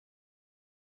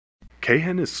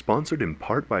Cahen is sponsored in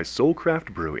part by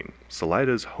Soulcraft Brewing,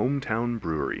 Salida's hometown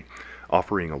brewery,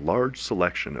 offering a large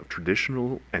selection of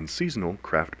traditional and seasonal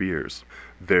craft beers.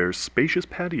 Their spacious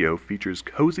patio features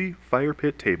cozy fire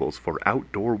pit tables for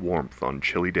outdoor warmth on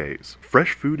chilly days.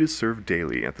 Fresh food is served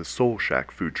daily at the Soul Shack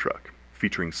food truck,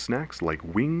 featuring snacks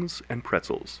like wings and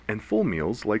pretzels, and full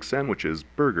meals like sandwiches,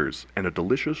 burgers, and a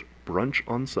delicious brunch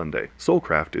on Sunday.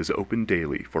 Soulcraft is open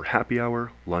daily for happy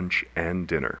hour, lunch, and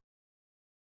dinner.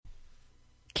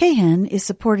 Cahen is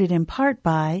supported in part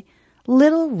by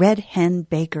Little Red Hen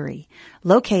Bakery,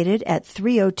 located at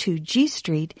 302 G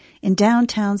Street in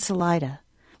downtown Salida.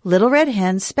 Little Red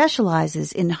Hen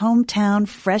specializes in hometown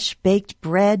fresh-baked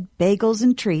bread, bagels,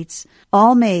 and treats,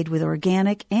 all made with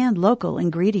organic and local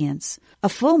ingredients. A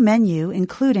full menu,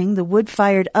 including the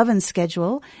wood-fired oven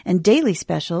schedule and daily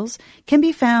specials, can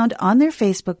be found on their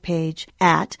Facebook page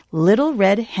at Little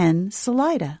Red Hen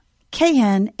Salida.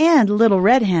 Cahen and Little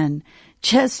Red Hen,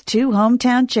 just two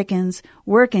hometown chickens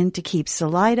working to keep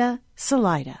Salida,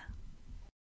 Salida.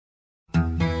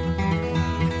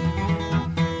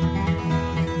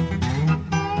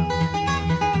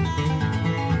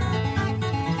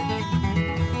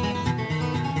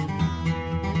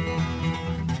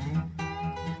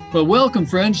 Well, welcome,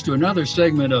 friends, to another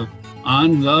segment of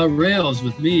On the Rails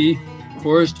with me,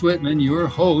 Forrest Whitman, your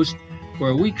host,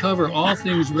 where we cover all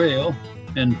things rail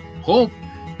and hope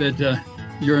that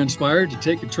you're inspired to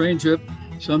take a train trip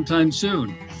sometime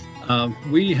soon.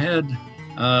 We had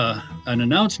an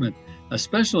announcement, a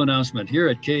special announcement here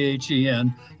at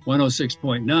KHEN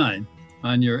 106.9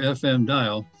 on your FM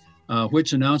dial,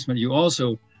 which announcement you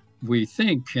also, we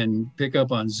think, can pick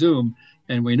up on Zoom.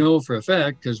 And we know for a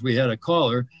fact, because we had a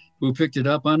caller who picked it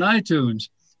up on iTunes.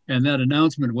 And that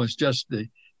announcement was just the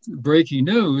breaking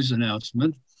news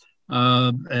announcement.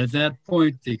 At that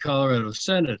point, the Colorado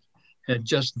Senate had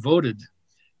just voted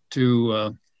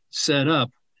to set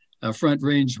up a Front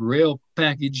Range Rail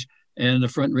package and the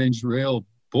Front Range Rail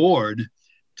Board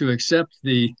to accept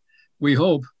the, we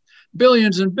hope,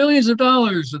 billions and billions of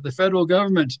dollars that the federal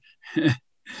government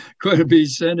going to be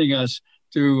sending us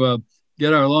to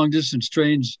get our long distance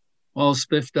trains all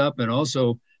spiffed up, and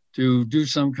also to do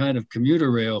some kind of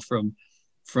commuter rail from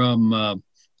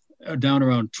down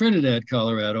around Trinidad,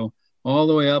 Colorado, all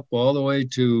the way up, all the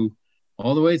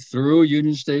way through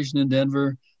Union Station in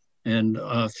Denver, and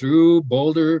through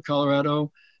Boulder,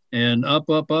 Colorado, and up,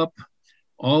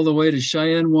 all the way to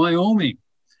Cheyenne, Wyoming.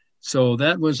 So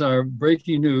that was our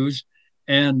breaking news,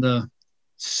 and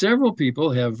several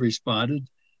people have responded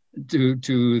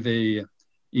to the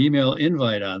email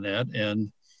invite on that,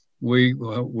 and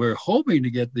we're hoping to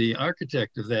get the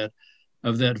architect of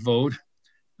that vote,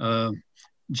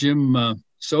 Jim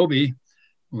Sobey.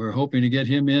 We're hoping to get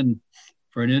him in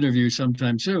for an interview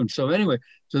sometime soon. So anyway,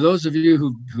 to those of you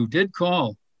who did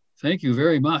call, thank you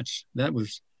very much. That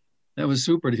was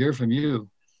super to hear from you.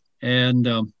 And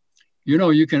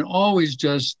you can always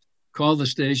just call the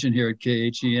station here at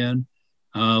KHEN,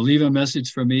 leave a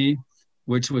message for me,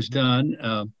 which was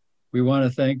done. We want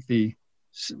to thank the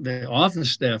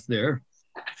office staff there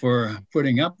for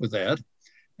putting up with that,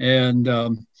 and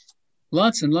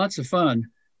lots and lots of fun.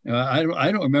 I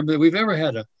don't remember that we've ever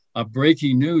had a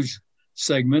breaking news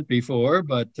segment before,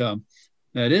 but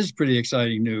that is pretty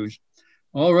exciting news.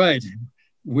 All right,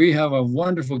 we have a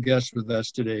wonderful guest with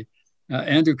us today.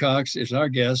 Andrew Cox is our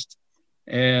guest,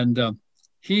 and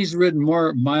he's ridden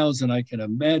more miles than I can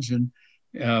imagine,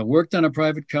 worked on a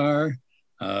private car,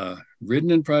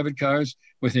 ridden in private cars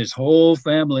with his whole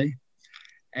family.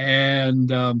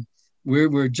 And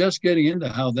we're just getting into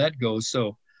how that goes.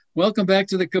 So welcome back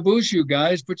to the caboose, you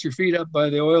guys. Put your feet up by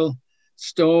the oil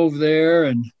stove there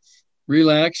and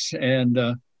relax, and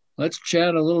let's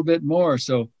chat a little bit more.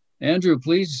 So Andrew,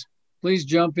 please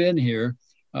jump in here.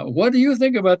 What do you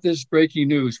think about this breaking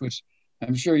news, which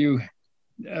I'm sure you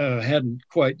hadn't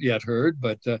quite yet heard,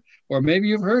 but or maybe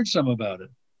you've heard some about it?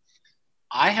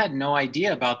 I had no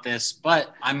idea about this,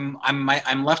 but I'm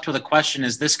left with a question.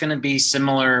 Is this going to be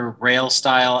similar rail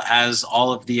style as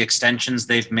all of the extensions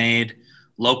they've made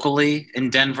locally in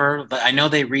Denver? I know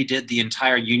they redid the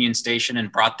entire Union Station and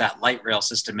brought that light rail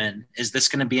system in. Is this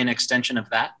going to be an extension of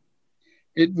that?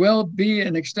 It will be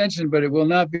an extension, but it will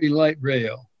not be light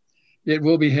rail. It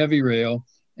will be heavy rail.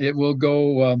 It will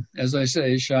go, as I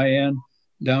say, Cheyenne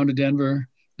down to Denver,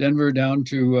 Denver down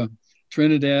to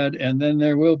Trinidad, and then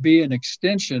there will be an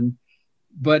extension,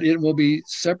 but it will be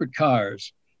separate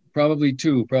cars, probably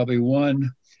two, probably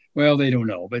one. Well, they don't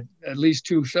know, but at least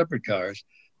two separate cars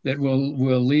that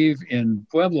will leave in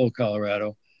Pueblo,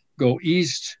 Colorado, go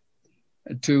east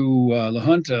to La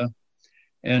Junta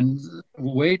and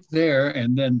wait there,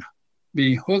 and then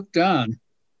be hooked onto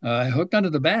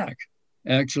the back,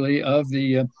 actually, of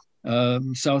the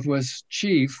Southwest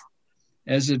Chief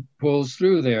as it pulls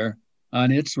through there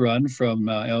on its run from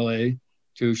LA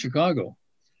to Chicago.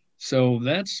 So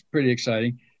that's pretty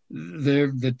exciting.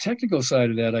 The technical side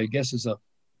of that, I guess, is a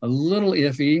little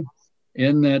iffy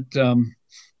in that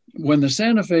when the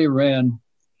Santa Fe ran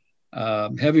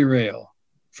heavy rail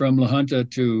from La Junta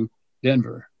to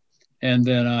Denver and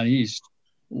then on east,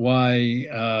 why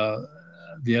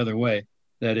the other way,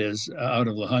 that is, out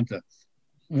of La Junta.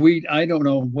 I don't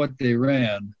know what they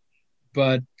ran,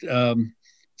 but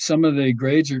some of the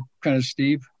grades are kind of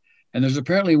steep. And there's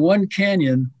apparently one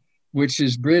canyon which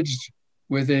is bridged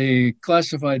with a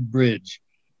classified bridge.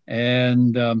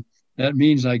 And that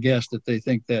means, I guess, that they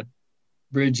think that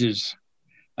bridge is,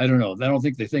 I don't know. I don't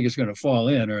think they think it's going to fall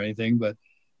in or anything, but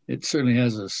it certainly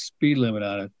has a speed limit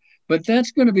on it. But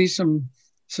that's going to be some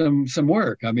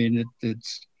work. I mean,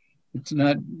 it's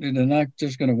not, they're not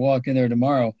just going to walk in there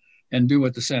tomorrow and do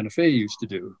what the Santa Fe used to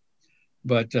do.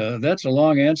 But that's a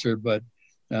long answer. But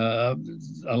a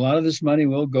lot of this money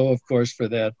will go, of course, for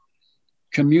that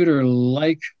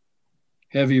commuter-like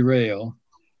heavy rail,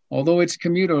 although it's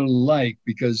commuter-like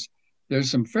because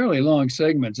there's some fairly long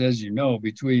segments, as you know,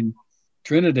 between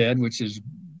Trinidad, which is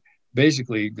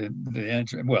basically the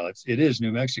answer. Well, it is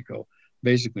New Mexico,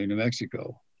 basically New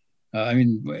Mexico.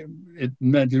 It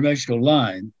meant New Mexico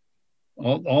line,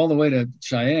 all the way to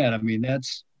Cheyenne. I mean,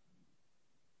 that's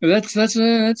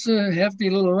a hefty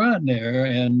little run there,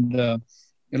 and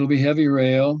it'll be heavy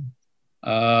rail.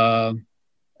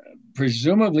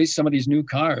 Presumably, some of these new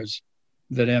cars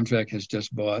that Amtrak has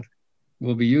just bought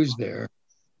will be used there,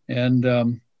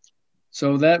 and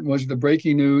so that was the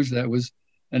breaking news that was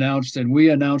announced, and we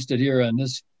announced it here on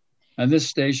this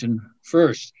station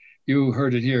first. You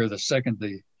heard it here the second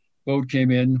the vote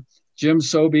came in. Jim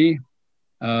Sobey,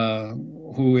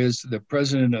 who is the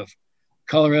president of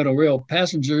Colorado Rail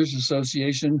Passengers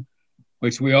Association,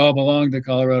 which we all belong to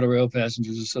Colorado Rail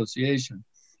Passengers Association.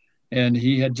 And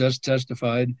he had just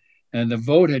testified and the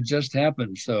vote had just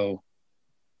happened. So,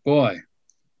 boy,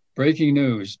 breaking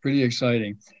news, pretty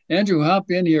exciting. Andrew,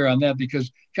 hop in here on that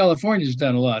because California's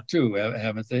done a lot too,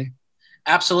 haven't they?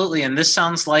 Absolutely. And this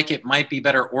sounds like it might be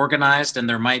better organized and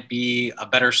there might be a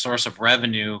better source of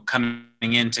revenue coming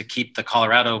in to keep the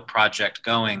Colorado project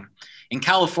going. In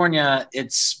California,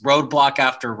 it's roadblock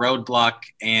after roadblock,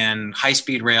 and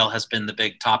high-speed rail has been the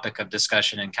big topic of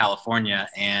discussion in California.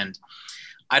 And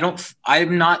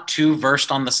I'm not too versed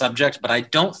on the subject, but I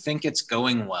don't think it's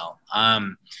going well.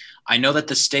 I know that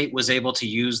the state was able to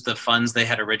use the funds they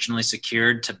had originally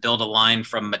secured to build a line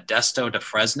from Modesto to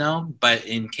Fresno. But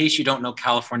in case you don't know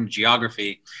California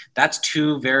geography, that's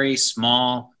two very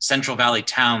small Central Valley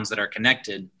towns that are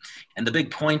connected. And the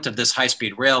big point of this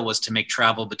high-speed rail was to make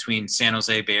travel between San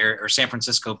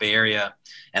Francisco Bay Area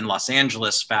and Los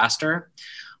Angeles faster.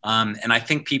 And I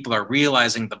think people are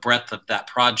realizing the breadth of that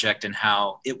project and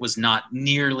how it was not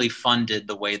nearly funded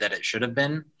the way that it should have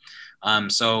been.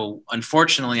 So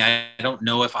unfortunately, I don't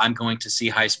know if I'm going to see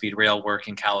high-speed rail work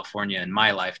in California in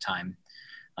my lifetime.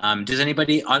 Does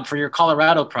anybody, for your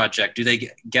Colorado project, do they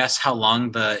guess how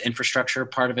long the infrastructure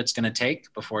part of it's going to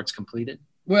take before it's completed?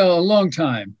 Well, a long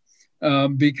time.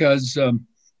 Because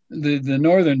the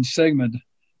northern segment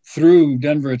through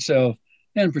Denver itself,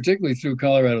 and particularly through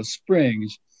Colorado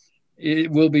Springs,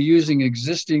 it will be using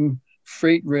existing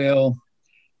freight rail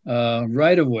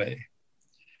right of way.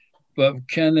 But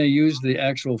can they use the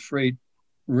actual freight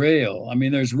rail? I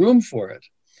mean, there's room for it,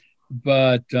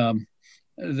 but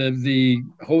the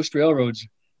host railroads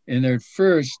in their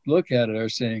first look at it are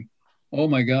saying, oh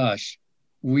my gosh,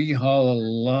 we haul a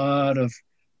lot of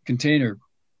container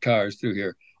cars through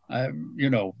here.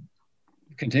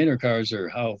 Container cars are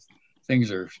how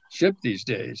things are shipped these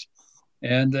days.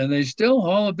 And they still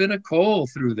haul a bit of coal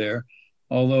through there,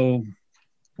 although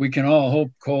we can all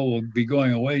hope coal will be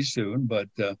going away soon, but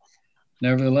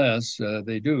nevertheless,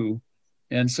 they do.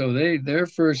 And so their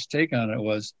first take on it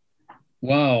was,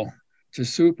 wow, to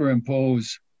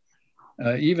superimpose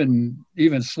even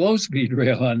slow speed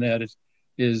rail on that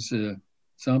is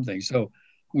something. So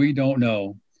we don't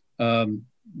know.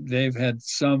 They've had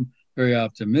some very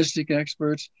optimistic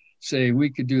experts say we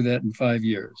could do that in 5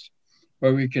 years,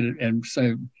 or we could, and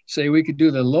say we could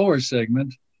do the lower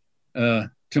segment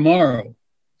tomorrow,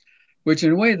 which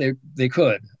in a way they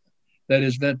could.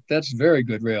 That's very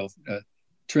good rail.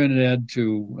 Trinidad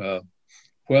to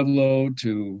Pueblo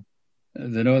to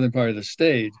the northern part of the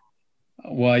state.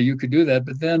 Why you could do that,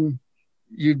 but then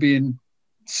you'd be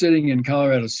sitting in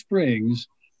Colorado Springs,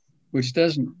 which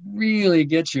doesn't really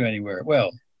get you anywhere.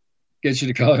 Well, gets you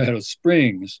to Colorado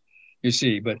Springs, you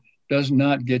see, but does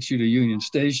not get you to Union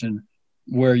Station,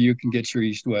 where you can get your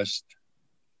east-west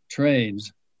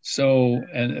trains. So,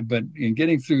 but in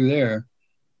getting through there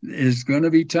is going to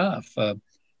be tough. And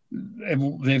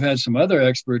they've had some other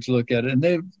experts look at it, and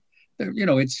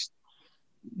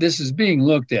this is being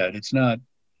looked at. It's not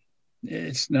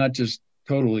just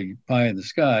totally pie in the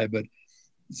sky, but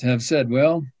have said,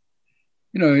 well,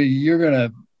 you're going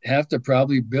to have to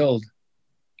probably build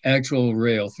actual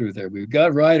rail through there. We've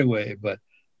got right of way, but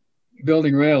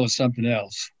building rail is something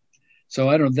else.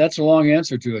 So that's a long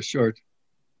answer to a short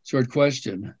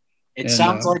question. It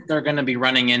sounds like they're going to be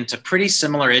running into pretty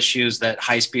similar issues that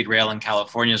high-speed rail in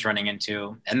California is running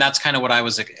into. And that's kind of what I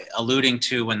was alluding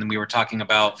to when we were talking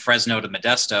about Fresno to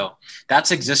Modesto.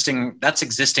 That's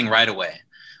existing right away.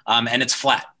 And it's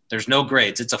flat. There's no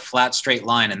grades. It's a flat, straight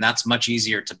line, and that's much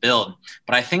easier to build.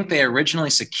 But I think they originally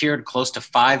secured close to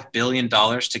 $5 billion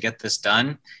to get this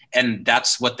done. And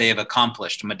that's what they have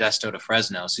accomplished, Modesto to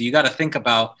Fresno. So you got to think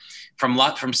about from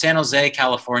San Jose,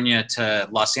 California to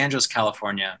Los Angeles,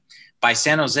 California. By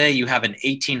San Jose, you have an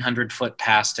 1,800-foot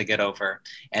pass to get over.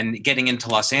 And getting into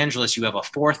Los Angeles, you have a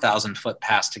 4,000-foot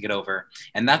pass to get over.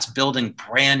 And that's building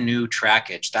brand new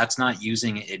trackage. That's not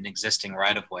using an existing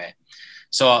right-of-way.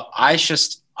 So I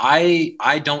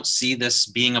don't see this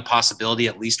being a possibility,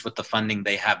 at least with the funding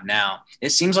they have now.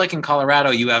 It seems like in Colorado,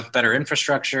 you have better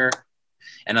infrastructure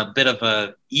and a bit of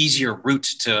a easier route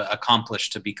to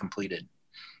accomplish to be completed.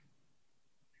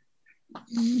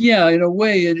 Yeah, in a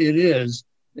way it is.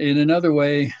 In another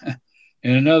way,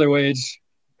 it's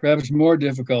perhaps more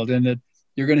difficult in that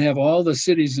you're going to have all the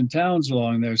cities and towns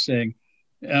along there saying,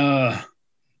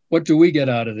 what do we get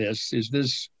out of this? Is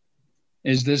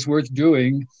this worth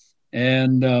doing?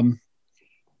 And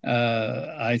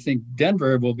I think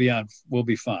Denver will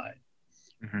be fine.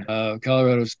 Mm-hmm.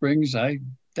 Colorado Springs, I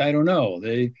don't know.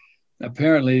 They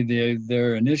apparently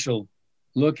their initial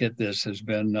look at this has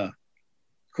been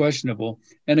questionable.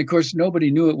 And of course, nobody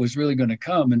knew it was really going to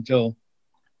come until,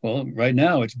 well, right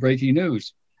now it's breaking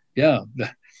news. Yeah,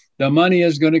 the money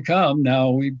is going to come. Now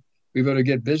we better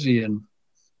get busy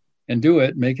and do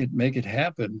it, make it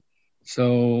happen.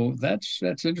 So that's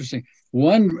interesting.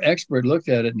 One expert looked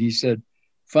at it and he said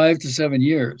 5 to 7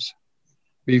 years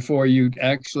before you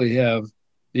actually have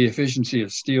the efficiency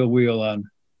of steel wheel on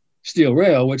steel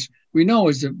rail, which we know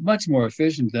is much more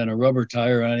efficient than a rubber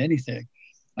tire on anything.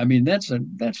 I mean, that's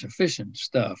efficient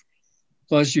stuff.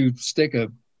 Plus, you stick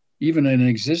even an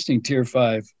existing Tier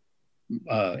 5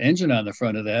 engine on the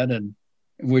front of that, and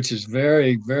which is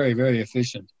very, very, very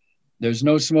efficient. There's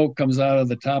no smoke comes out of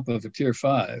the top of a Tier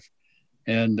 5,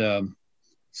 and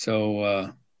it's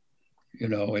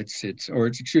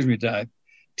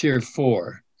Tier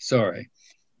 4. Sorry,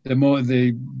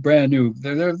 the brand new.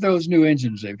 They're those new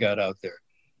engines they've got out there,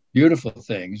 beautiful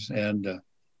things and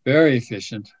very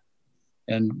efficient.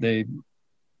 And they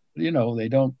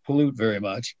don't pollute very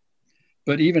much.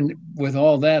 But even with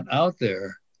all that out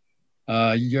there,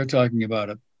 you're talking about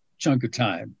a chunk of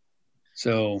time.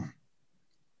 So,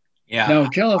 yeah. Now,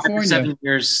 California, 7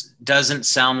 years doesn't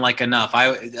sound like enough.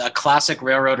 A classic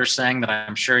railroader saying that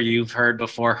I'm sure you've heard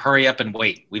before: "Hurry up and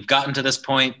wait." We've gotten to this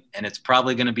point, and it's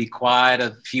probably going to be quite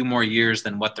a few more years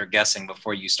than what they're guessing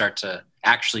before you start to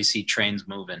actually see trains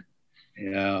moving.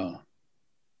 Yeah.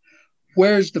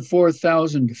 Where's the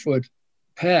 4,000-foot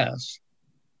pass?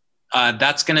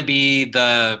 That's going to be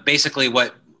basically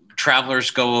what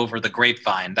travelers go over the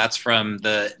Grapevine. That's from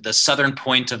the southern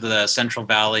point of the Central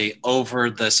Valley over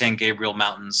the San Gabriel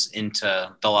Mountains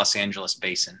into the Los Angeles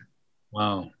Basin.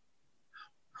 Wow.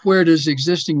 Where does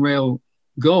existing rail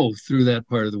go through that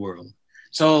part of the world?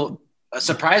 So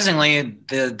surprisingly,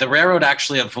 the railroad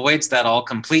actually avoids that all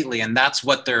completely, and that's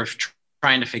what they're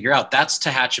trying to figure out. That's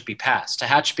Tehachapi Pass.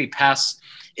 Tehachapi Pass,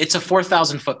 it's a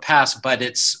 4,000-foot pass, but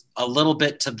it's a little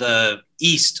bit to the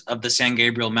east of the San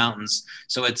Gabriel Mountains.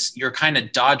 So you're kind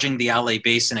of dodging the LA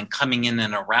Basin and coming in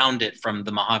and around it from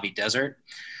the Mojave Desert.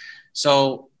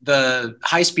 So the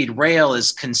high-speed rail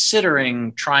is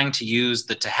considering trying to use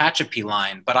the Tehachapi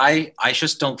line, but I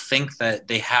just don't think that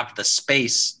they have the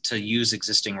space to use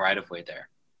existing right-of-way there.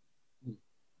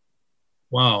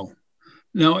 Wow.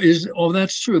 Now,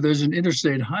 that's true. There's an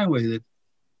interstate highway that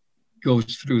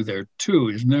goes through there too,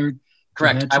 isn't there?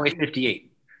 Correct. Highway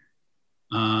 58.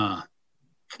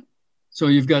 So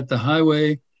you've got the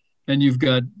highway and you've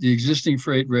got the existing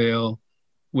freight rail,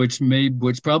 which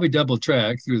probably double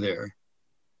track through there,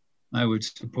 I would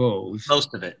suppose.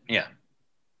 Most of it, yeah.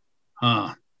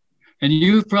 And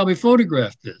you've probably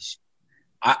photographed this.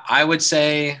 I would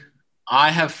say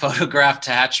I have photographed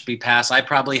Tehachapi Pass. I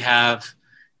probably have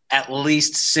at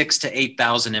least 6,000 to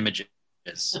 8,000 images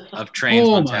of trains.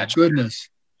 Oh my goodness!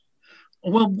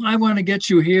 Well, I want to get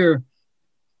you here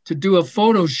to do a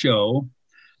photo show.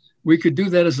 We could do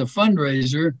that as a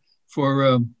fundraiser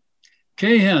for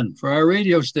KHEN, for our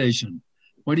radio station.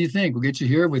 What do you think? We'll get you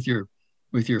here with your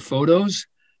photos,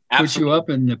 Absolutely. put you up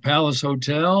in the Palace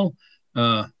Hotel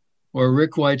or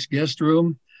Rick White's guest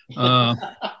room, and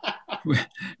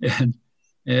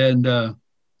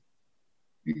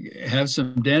have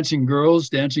some dancing girls,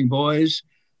 dancing boys,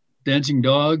 dancing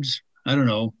dogs. I don't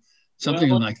know, something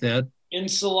like that. In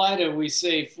Salida, we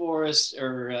say, Forrest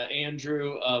or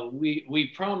Andrew,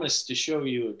 we promise to show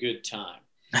you a good time.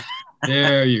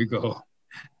 There you go.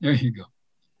 There you go.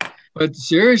 But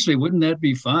seriously, wouldn't that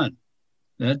be fun?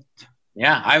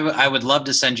 Yeah, I would love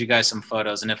to send you guys some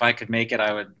photos, and if I could make it,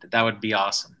 that would be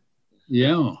awesome.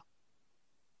 Yeah.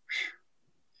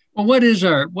 Well, what is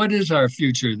our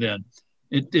future then?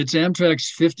 It's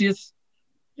Amtrak's 50th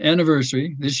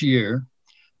anniversary this year.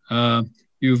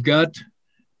 You've got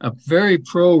a very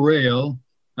pro-rail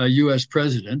U.S.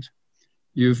 president.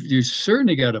 You've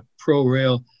certainly got a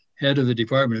pro-rail head of the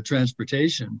Department of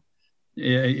Transportation.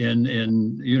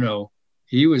 And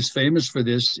he was famous for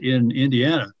this in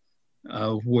Indiana,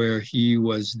 where he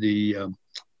was the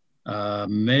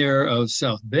mayor of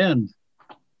South Bend,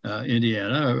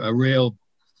 Indiana, a rail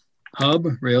hub,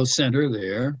 rail center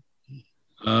there.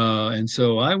 And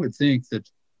so I would think that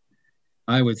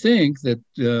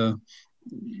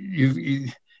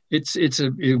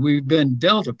we've been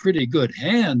dealt a pretty good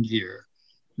hand here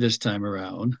this time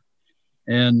around.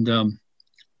 And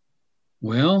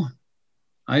well,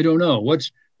 I don't know.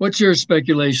 What's your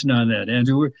speculation on that,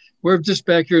 Andrew? We're just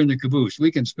back here in the caboose.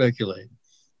 We can speculate.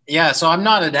 Yeah, so I'm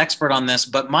not an expert on this,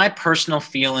 but my personal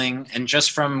feeling, and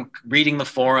just from reading the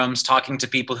forums, talking to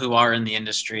people who are in the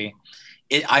industry,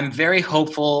 I'm very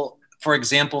hopeful. For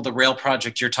example, the rail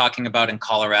project you're talking about in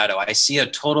Colorado, I see a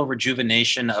total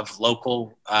rejuvenation of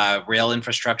local rail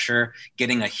infrastructure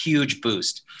getting a huge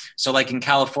boost. So like in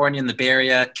California, in the Bay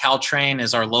Area, Caltrain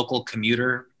is our local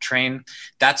commuter train.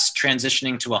 That's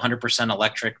transitioning to 100%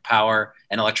 electric power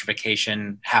and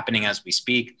electrification happening as we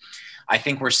speak. I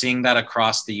think we're seeing that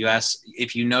across the U.S.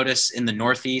 If you notice in the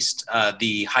Northeast,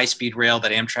 the high-speed rail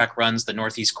that Amtrak runs, the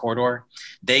Northeast Corridor,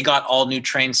 they got all new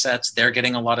train sets. They're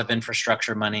getting a lot of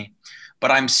infrastructure money.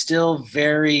 But I'm still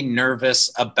very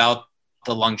nervous about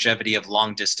the longevity of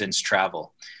long-distance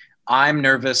travel. I'm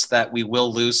nervous that we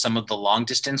will lose some of the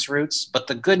long-distance routes. But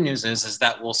the good news is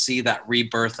that we'll see that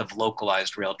rebirth of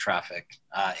localized rail traffic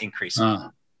increasing.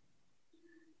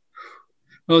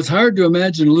 Well, it's hard to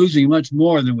imagine losing much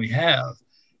more than we have.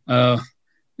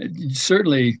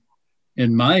 Certainly,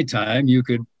 in my time, you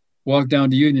could walk down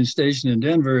to Union Station in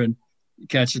Denver and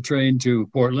catch a train to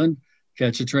Portland,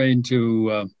 catch a train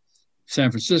to San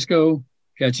Francisco,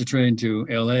 catch a train to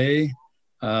LA.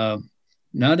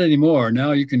 Not anymore.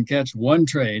 Now you can catch one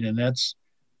train, and that's,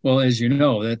 well, as you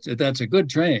know, that's a good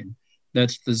train.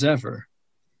 That's the Zephyr,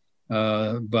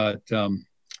 but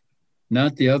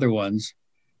not the other ones.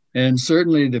 And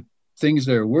certainly the things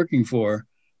they're working for,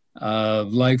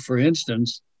 like, for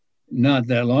instance, not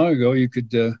that long ago, you could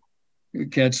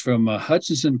catch from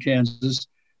Hutchinson, Kansas,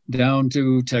 down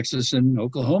to Texas and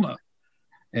Oklahoma.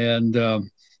 And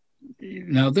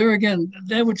now there again,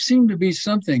 that would seem to be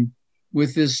something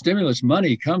with this stimulus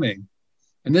money coming.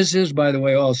 And this is, by the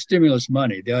way, all stimulus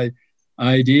money. The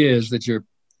idea is that you're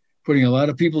putting a lot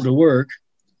of people to work,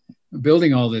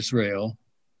 building all this rail.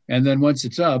 And then once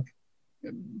it's up,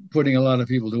 putting a lot of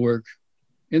people to work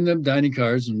in the dining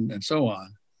cars and so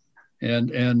on.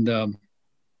 And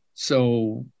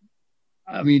so,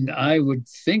 I mean, I would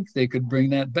think they could bring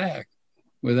that back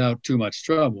without too much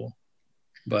trouble,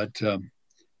 but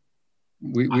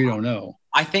we don't know.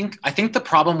 I think the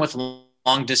problem with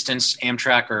long distance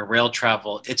Amtrak or rail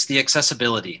travel, it's the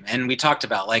accessibility. And we talked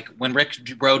about, like, when Rick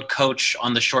rode coach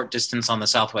on the short distance on the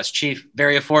Southwest Chief,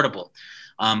 very affordable.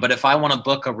 But if I want to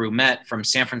book a roomette from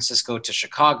San Francisco to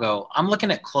Chicago, I'm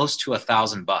looking at close to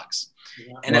 $1,000.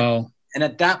 Yeah. And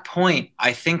at that point,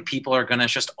 I think people are going to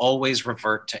just always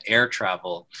revert to air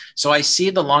travel. So I see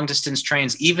the long distance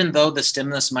trains, even though the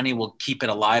stimulus money will keep it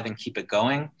alive and keep it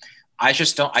going, I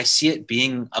see it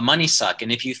being a money suck.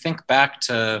 And if you think back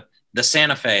to the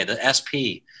Santa Fe, the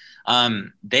SP,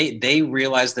 they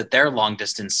realized that their long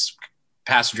distance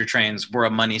passenger trains were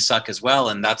a money suck as well.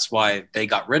 And that's why they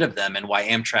got rid of them and why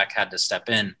Amtrak had to step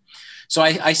in. So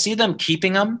I see them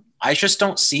keeping them. I just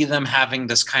don't see them having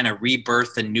this kind of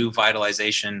rebirth and new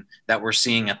vitalization that we're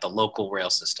seeing at the local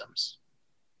rail systems.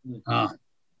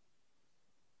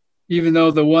 Even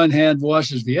though the one hand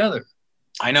washes the other.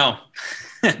 I know.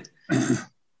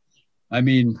 I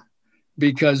mean,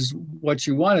 because what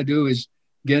you want to do is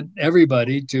get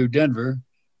everybody to Denver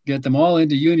get them all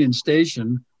into Union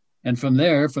Station, and from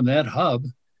there, from that hub,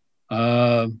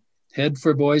 head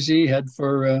for Boise, head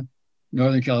for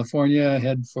Northern California,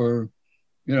 head for,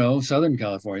 Southern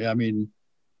California. I mean,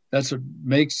 that's what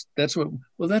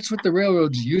the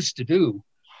railroads used to do.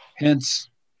 Hence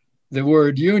the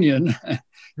word union,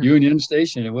 Union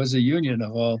Station. It was a union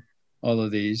of all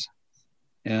of these.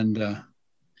 And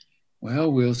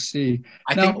we'll see.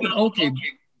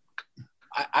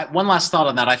 One last thought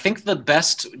on that. I think the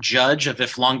best judge of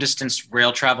if long distance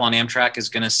rail travel on Amtrak is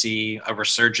going to see a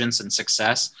resurgence and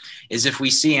success is if we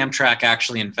see Amtrak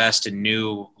actually invest in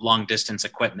new long distance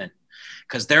equipment,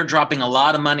 because they're dropping a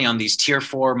lot of money on these tier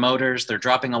 4 motors. They're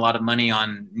dropping a lot of money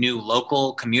on new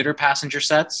local commuter passenger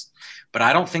sets. But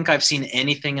I don't think I've seen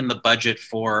anything in the budget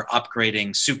for upgrading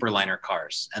Superliner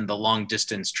cars and the long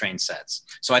distance train sets.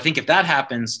 So I think if that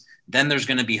happens, then there's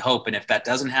going to be hope. And if that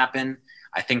doesn't happen,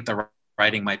 I think the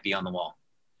writing might be on the wall.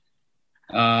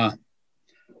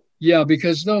 Yeah,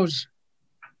 because those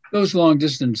long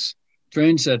distance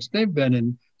train sets, they've been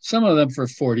in some of them for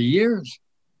 40 years.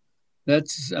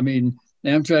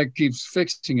 Amtrak keeps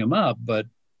fixing them up, but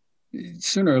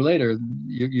sooner or later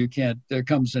you can't, there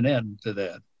comes an end to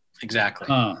that. Exactly.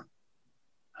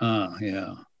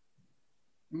 Yeah.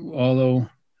 Although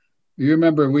you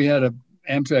remember we had a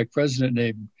Amtrak president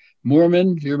named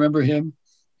Moorman. Do you remember him?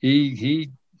 He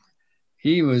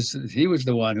was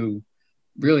the one who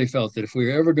really felt that if we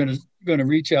were ever going to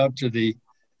reach out to the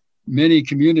many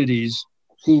communities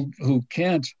who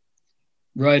can't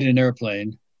ride an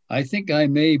airplane, I think I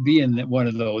may be in one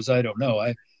of those. I don't know.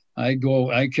 I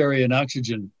carry an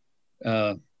oxygen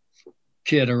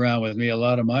kit around with me a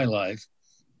lot of my life,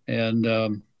 and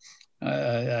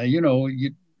I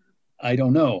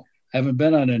don't know. I haven't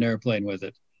been on an airplane with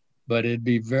it, but it'd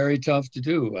be very tough to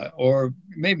do, or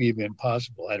maybe even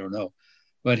impossible. I don't know.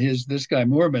 But this guy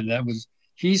Moorman,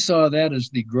 he saw that as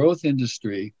the growth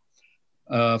industry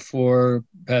for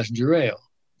passenger rail,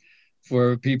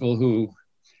 for people who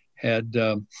had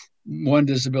one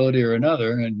disability or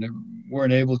another and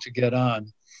weren't able to get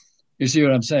on. You see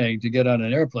what I'm saying? To get on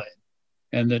an airplane,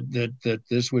 and that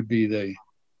this would be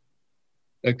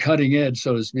the cutting edge,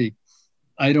 so to speak.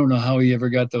 I don't know how he ever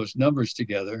got those numbers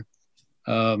together.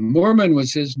 Moorman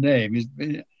was his name.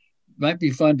 It might be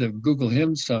fun to Google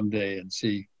him someday and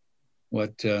see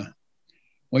what.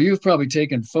 You've probably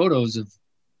taken photos of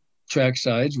track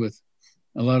sides with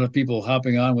a lot of people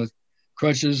hopping on with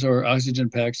crutches or oxygen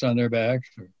packs on their backs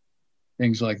or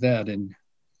things like that. And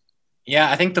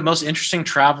yeah, I think the most interesting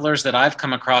travelers that I've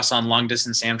come across on long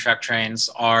distance Amtrak trains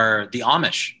are the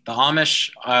Amish. The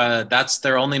Amish, that's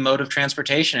their only mode of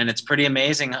transportation. And it's pretty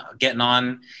amazing getting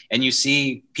on and you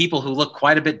see people who look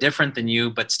quite a bit different than you,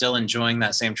 but still enjoying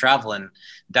that same travel. And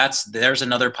there's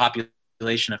another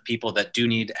population of people that do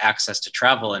need access to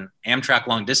travel, and Amtrak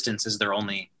long distance is their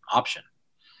only option.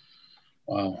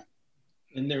 Wow.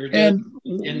 And there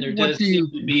does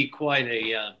seem to be quite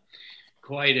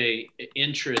a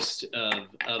interest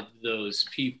of those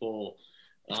people,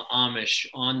 Amish,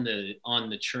 on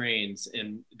the trains,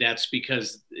 and that's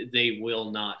because they will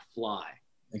not fly.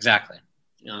 Exactly.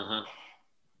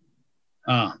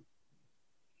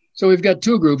 So we've got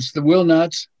two groups: the will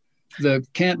nots, the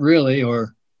can't really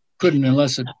or couldn't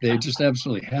unless they just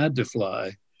absolutely had to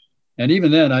fly, and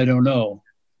even then, I don't know.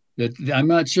 That I'm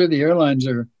not sure the airlines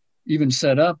are even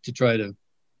set up to try to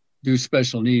do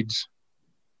special needs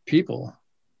people.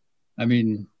 I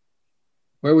mean,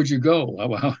 where would you go?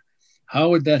 How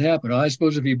would that happen? Well, I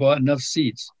suppose if you bought enough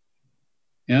seats.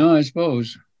 I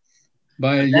suppose.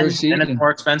 Your seat. Then it's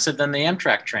more expensive than the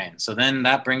Amtrak train. So then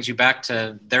that brings you back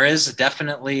to, there is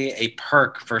definitely a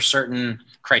perk for certain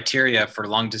criteria for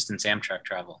long distance Amtrak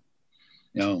travel.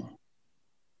 No.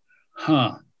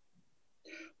 Huh.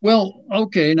 Well,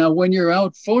 okay. Now, when you're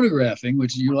out photographing,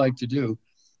 which you like to do,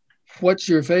 what's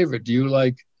your favorite?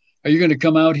 Are you going to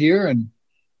come out here and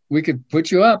we could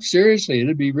put you up? Seriously,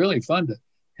 it'd be really fun to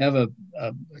have a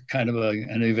kind of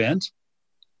an event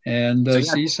and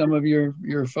see some of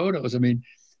your photos. I mean,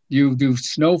 you do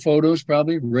snow photos,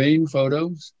 probably rain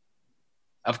photos.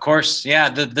 Of course. Yeah.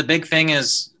 The big thing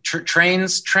is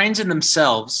trains in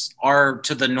themselves are,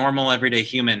 to the normal everyday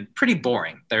human, pretty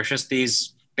boring. They're just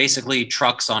these basically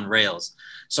trucks on rails.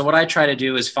 So what I try to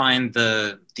do is find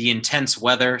the intense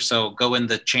weather. So go in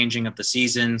the changing of the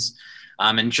seasons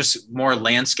and just more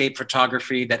landscape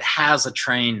photography that has a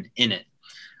train in it.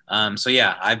 So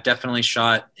yeah, I've definitely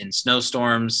shot in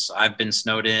snowstorms. I've been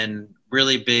snowed in,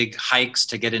 really big hikes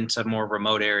to get into more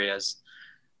remote areas.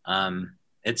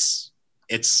 It's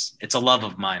a love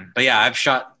of mine. But yeah, I've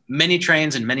shot many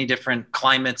trains in many different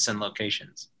climates and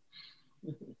locations.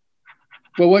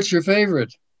 Well, what's your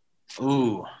favorite?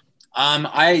 Ooh,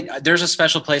 there's a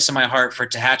special place in my heart for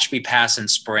Tehachapi Pass in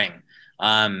spring.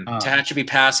 Tehachapi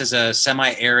Pass is a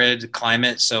semi-arid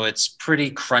climate, so it's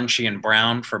pretty crunchy and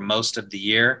brown for most of the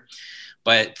year.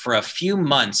 But for a few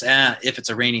months, if it's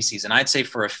a rainy season, I'd say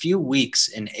for a few weeks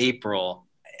in April,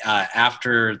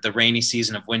 after the rainy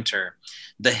season of winter,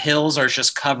 the hills are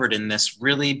just covered in this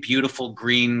really beautiful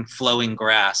green flowing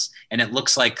grass, and it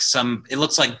looks like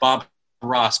Bob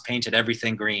Ross painted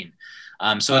everything green.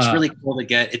 So it's really cool to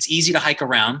get. It's easy to hike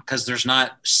around because there's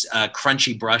not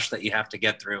crunchy brush that you have to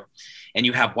get through, and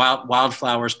you have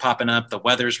wildflowers popping up. The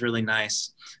weather's really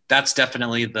nice. That's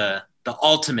definitely the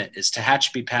ultimate is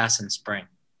Tehachapi Pass in spring.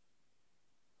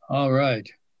 All right.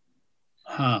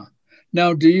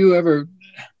 Now, do you ever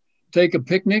take a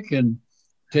picnic and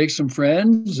take some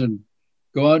friends and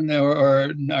go out,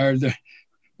 or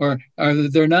are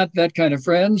there not that kind of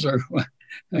friends, or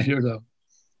I don't know.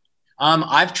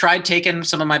 I've tried taking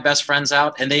some of my best friends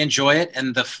out, and they enjoy it.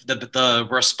 And the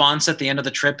response at the end of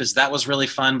the trip is, that was really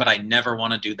fun, but I never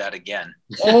want to do that again.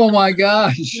 Oh my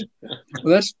gosh.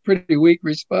 Well, that's pretty weak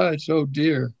response. Oh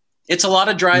dear. It's a lot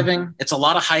of driving. It's a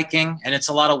lot of hiking, and it's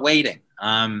a lot of waiting.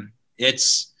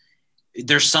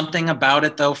 There's something about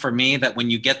it though, for me, that when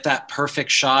you get that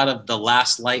perfect shot of the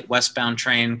last light westbound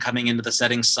train coming into the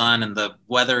setting sun and the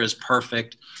weather is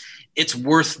perfect, it's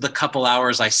worth the couple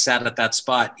hours I sat at that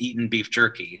spot eating beef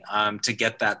jerky to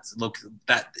get that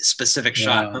specific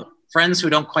shot. Friends who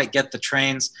don't quite get the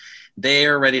trains, they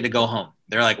are ready to go home.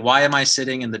 They're like, why am I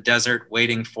sitting in the desert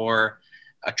waiting for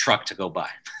a truck to go by?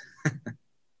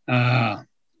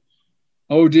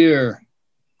 Oh dear.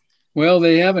 Well,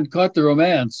 they haven't caught the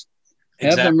romance.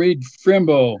 Exactly. Have them read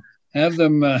Frimbo. Have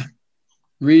them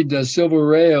read Silver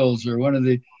Rails, or one of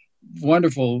the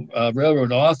wonderful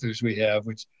railroad authors we have,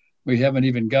 which we haven't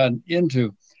even gotten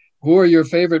into. Who are your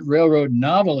favorite railroad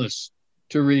novelists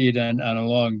to read on a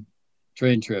long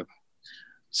train trip?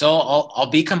 So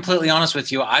I'll be completely honest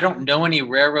with you. I don't know any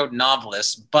railroad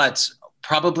novelists, but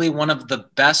probably one of the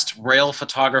best rail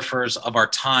photographers of our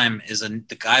time is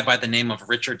the guy by the name of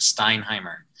Richard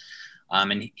Steinheimer.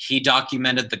 And he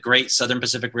documented the Great Southern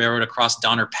Pacific Railroad across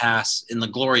Donner Pass in the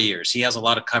glory years. He has a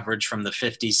lot of coverage from the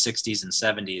 50s, 60s, and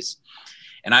 70s.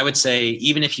 And I would say,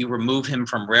 even if you remove him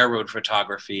from railroad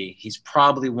photography, he's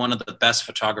probably one of the best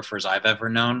photographers I've ever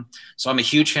known. So I'm a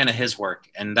huge fan of his work.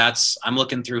 And I'm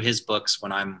looking through his books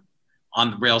when I'm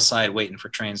on the rail side waiting for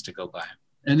trains to go by.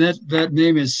 And that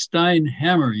name is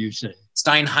Steinhammer, you say?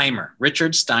 Steinheimer,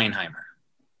 Richard Steinheimer.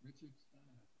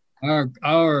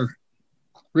 Our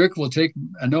Rick will take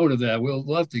a note of that. We'll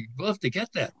love to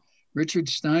get that. Richard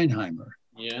Steinheimer.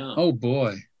 Yeah. Oh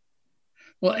boy.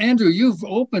 Well, Andrew, you've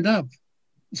opened up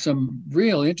some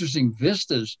real interesting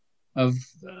vistas of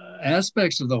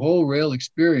aspects of the whole rail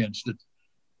experience that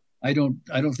I don't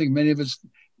think many of us.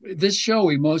 This show,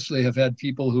 we mostly have had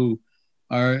people who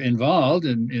are involved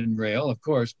in rail, of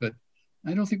course, but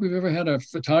I don't think we've ever had a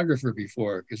photographer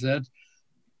before, because that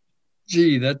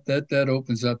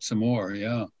opens up some more,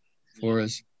 for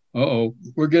us.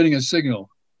 We're getting a signal.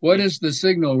 What is the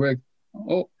signal, Rick?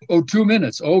 2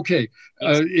 minutes. Okay.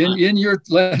 In your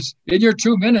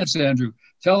 2 minutes, Andrew,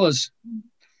 tell us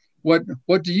what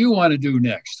do you want to do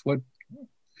next?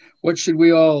 What should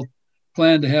we all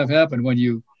plan to have happen when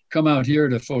you come out here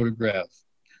to photograph?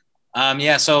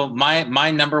 So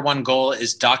my number one goal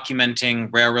is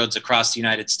documenting railroads across the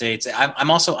United States. I'm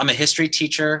a history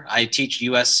teacher. I teach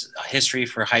U.S. history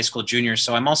for high school juniors,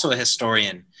 so I'm also a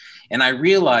historian. And I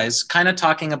realize, kind of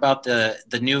talking about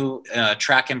the new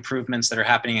track improvements that are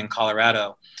happening in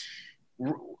Colorado,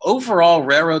 overall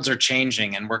railroads are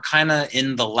changing, and we're kind of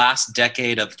in the last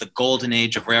decade of the golden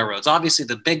age of railroads. Obviously,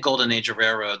 the big golden age of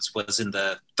railroads was in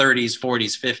the 30s,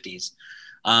 40s, 50s.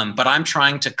 But I'm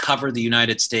trying to cover the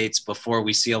United States before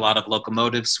we see a lot of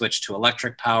locomotives switch to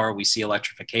electric power. We see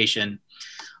electrification.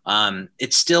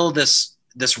 It's still this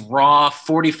raw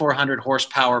 4,400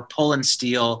 horsepower pulling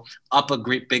steel up a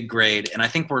big grade. And I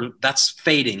think that's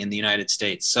fading in the United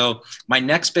States. So my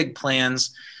next big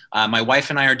plans, my wife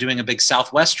and I are doing a big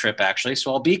Southwest trip, actually.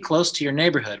 So I'll be close to your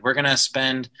neighborhood. We're going to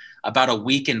spend about a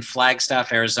week in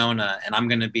Flagstaff, Arizona, and I'm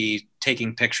going to be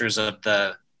taking pictures of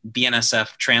the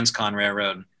BNSF Transcon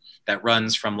Railroad that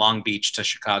runs from Long Beach to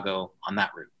Chicago on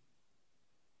that route.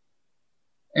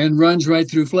 And runs right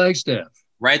through Flagstaff.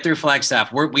 Right through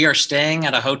Flagstaff. We are staying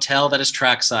at a hotel that is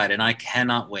trackside, and I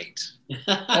cannot wait.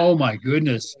 Oh my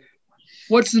goodness.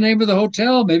 What's the name of the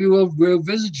hotel? Maybe we'll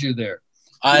visit you there.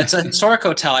 It's a historic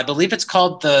hotel. I believe it's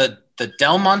called the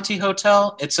Del Monte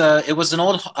Hotel. It was an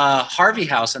old Harvey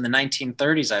house in the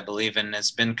 1930s, I believe, and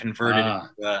it's been converted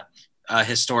into a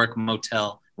historic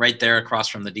motel right there across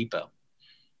from the depot.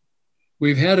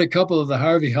 we've had a couple of the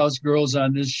Harvey House girls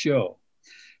on this show.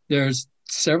 There's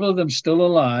several of them still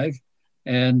alive,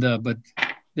 and but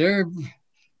they're,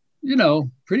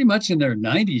 pretty much in their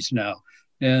 90s now.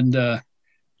 And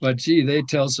but gee, they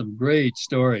tell some great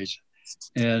stories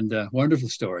and wonderful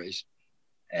stories.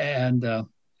 And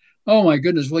oh my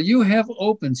goodness, well, you have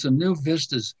opened some new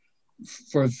vistas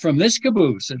from this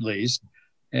caboose at least.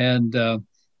 And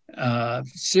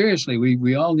seriously,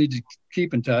 we all need to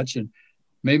keep in touch and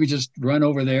maybe just run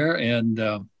over there, and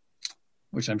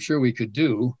which I'm sure we could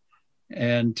do,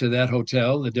 and to that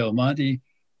hotel, the Del Monte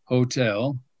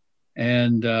Hotel,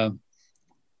 and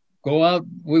go out.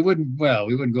 We wouldn't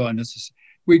go out necessarily.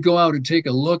 We'd go out and take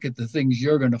a look at the things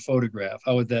you're going to photograph.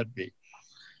 How would that be?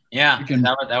 Yeah,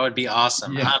 that would be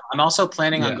awesome. Yeah. I'm also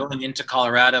planning on going into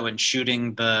Colorado and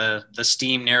shooting the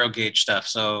steam narrow gauge stuff.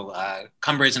 So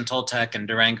Cumbres and Toltec and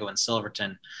Durango and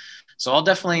Silverton. So I'll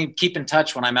definitely keep in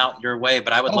touch when I'm out your way,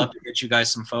 but I would love to get you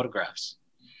guys some photographs.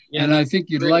 Yeah, and I think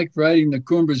you'd like riding the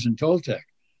Cumbres and Toltec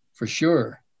for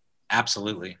sure.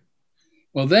 Absolutely.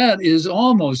 Well, that is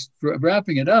almost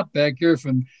wrapping it up back here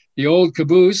from the old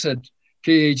caboose at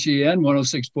KHEN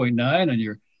 106.9 on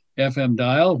your FM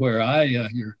dial, where I,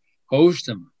 your host,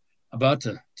 am about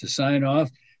to sign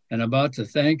off and about to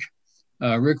thank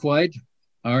Rick White,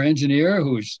 our engineer,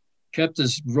 who's kept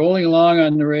us rolling along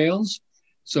on the rails.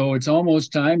 So it's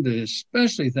almost time to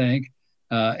especially thank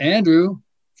Andrew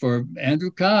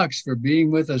Cox for being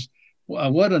with us.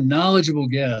 What a knowledgeable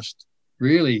guest.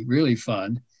 Really, really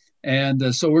fun.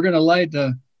 And so we're going to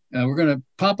we're going to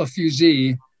pop a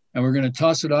fusee, and we're going to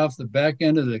toss it off the back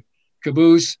end of the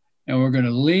caboose, and we're going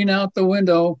to lean out the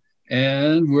window,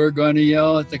 and we're going to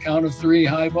yell at the count of 3,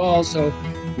 high ball. So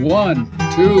 1, 2, 3,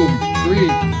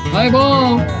 high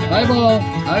ball, high ball,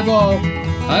 high ball,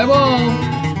 high ball.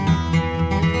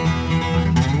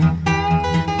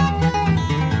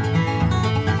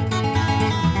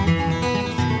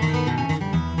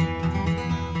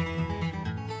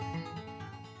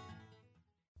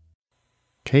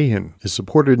 KHEN is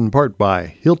supported in part by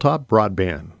Hilltop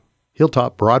Broadband.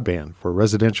 Hilltop Broadband for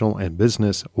residential and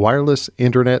business wireless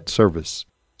internet service,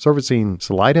 servicing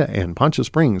Salida and Poncha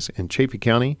Springs in Chaffee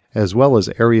County, as well as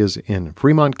areas in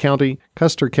Fremont County,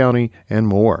 Custer County, and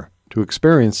more. To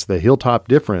experience the Hilltop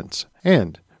difference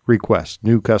and request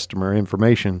new customer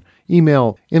information,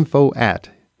 email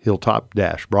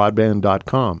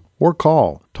info@hilltop-broadband.com or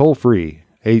call toll-free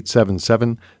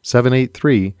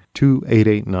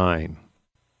 877-783-2889.